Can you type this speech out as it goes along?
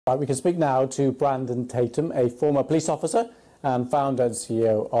Right, we can speak now to Brandon Tatum, a former police officer and founder and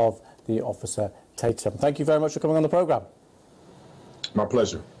CEO of the Officer Tatum. Thank you very much for coming on the programme. My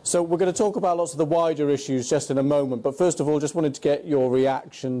pleasure. So we're going to talk about lots of the wider issues just in a moment, but first of all, just wanted to get your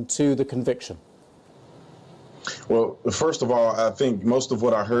reaction to the conviction. Well, first of all, I think most of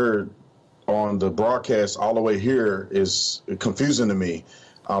what I heard on the broadcast all the way here is confusing to me.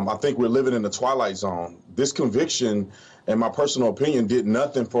 I think we're living in the twilight zone. This conviction, in my personal opinion, did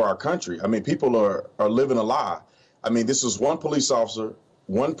nothing for our country. I mean, people are living a lie. I mean, this is one police officer,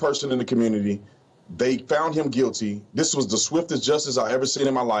 one person in the community. They found him guilty. This was the swiftest justice I've ever seen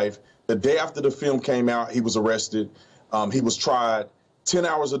in my life. The day after the film came out, he was arrested. He was tried. 10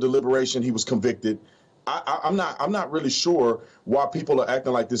 hours of deliberation, he was convicted. I'm not really sure why people are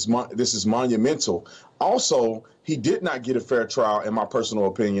acting like this is monumental. Also, he did not get a fair trial, in my personal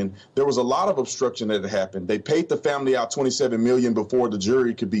opinion. There was a lot of obstruction that had happened. They paid the family out $27 million before the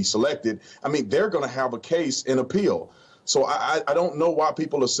jury could be selected. I mean, they're going to have a case in appeal. So I don't know why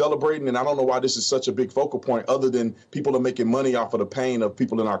people are celebrating, and I don't know why this is such a big focal point other than people are making money off of the pain of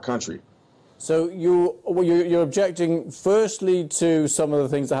people in our country. So you're objecting firstly to some of the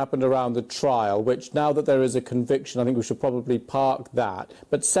things that happened around the trial, which now that there is a conviction, I think we should probably park that.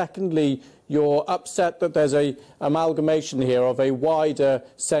 But secondly, you're upset that there's a amalgamation here of a wider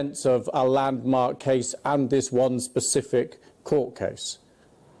sense of a landmark case and this one specific court case.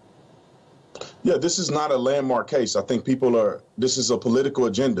 Yeah, this is not a landmark case. I think this is a political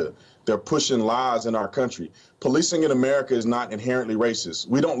agenda. They're pushing lies in our country. Policing in America is not inherently racist.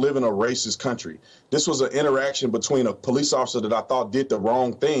 We don't live in a racist country. This was an interaction between a police officer that I thought did the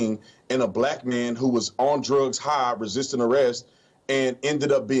wrong thing and a black man who was on drugs, high, resisting arrest, and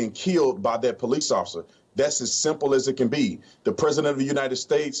ended up being killed by that police officer. That's as simple as it can be. The president of the United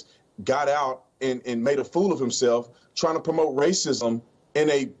States got out and made a fool of himself trying to promote racism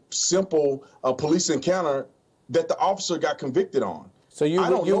in a simple police encounter that the officer got convicted on. So you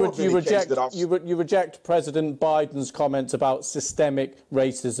reject President Biden's comments about systemic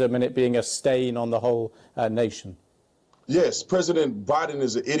racism and it being a stain on the whole nation? Yes, President Biden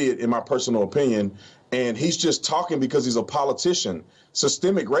is an idiot, in my personal opinion, and he's just talking because he's a politician.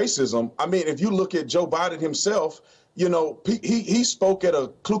 Systemic racism, I mean, if you look at Joe Biden himself, you know, he spoke at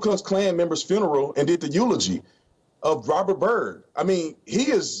a Ku Klux Klan member's funeral and did the eulogy of Robert Byrd. I mean,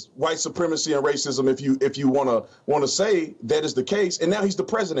 he is white supremacy and racism if you want to say that is the case. And now he's the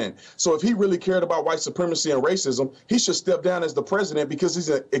president. So if he really cared about white supremacy and racism, he should step down as the president because he's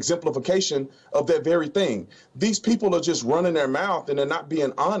an exemplification of that very thing. These people are just running their mouth and they're not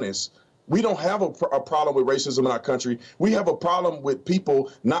being honest. We don't have a problem with racism in our country. We have a problem with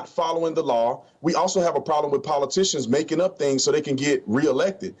people not following the law. We also have a problem with politicians making up things so they can get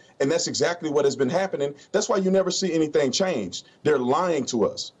reelected. And that's exactly what has been happening. That's why you never see anything change. They're lying to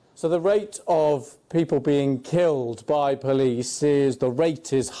us. So the rate of people being killed by police the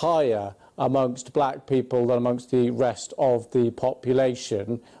rate is higher amongst black people than amongst the rest of the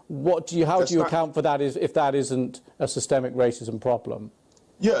population. How do you account for that if that isn't a systemic racism problem?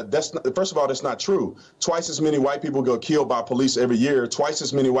 Yeah, first of all, that's not true. Twice as many white people get killed by police every year. Twice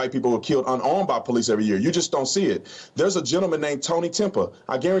as many white people are killed unarmed by police every year. You just don't see it. There's a gentleman named Tony Timpa.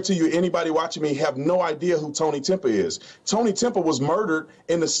 I guarantee you anybody watching me have no idea who Tony Timpa is. Tony Timpa was murdered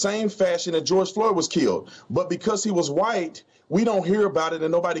in the same fashion that George Floyd was killed. But because he was white, we don't hear about it and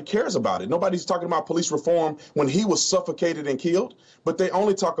nobody cares about it. Nobody's talking about police reform when he was suffocated and killed, but they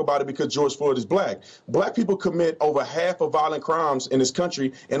only talk about it because George Floyd is black. Black people commit over half of violent crimes in this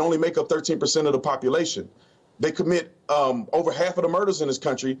country and only make up 13% of the population. They commit over half of the murders in this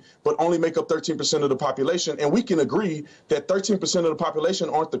country, but only make up 13% of the population. And we can agree that 13% of the population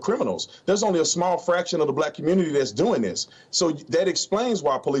aren't the criminals. There's only a small fraction of the black community that's doing this. So that explains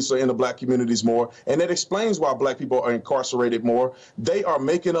why police are in the black communities more, and that explains why black people are incarcerated more. They are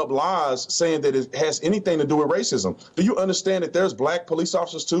making up lies saying that it has anything to do with racism. Do you understand that there's black police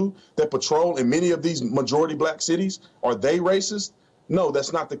officers too that patrol in many of these majority black cities? Are they racist? No,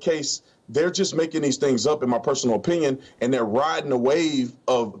 that's not the case. They're just making these things up, in my personal opinion, and they're riding a wave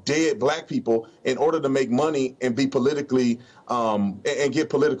of dead black people in order to make money and be politically and get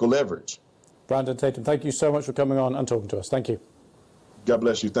political leverage. Brandon Tatum, thank you so much for coming on and talking to us. Thank you. God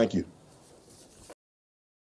bless you. Thank you.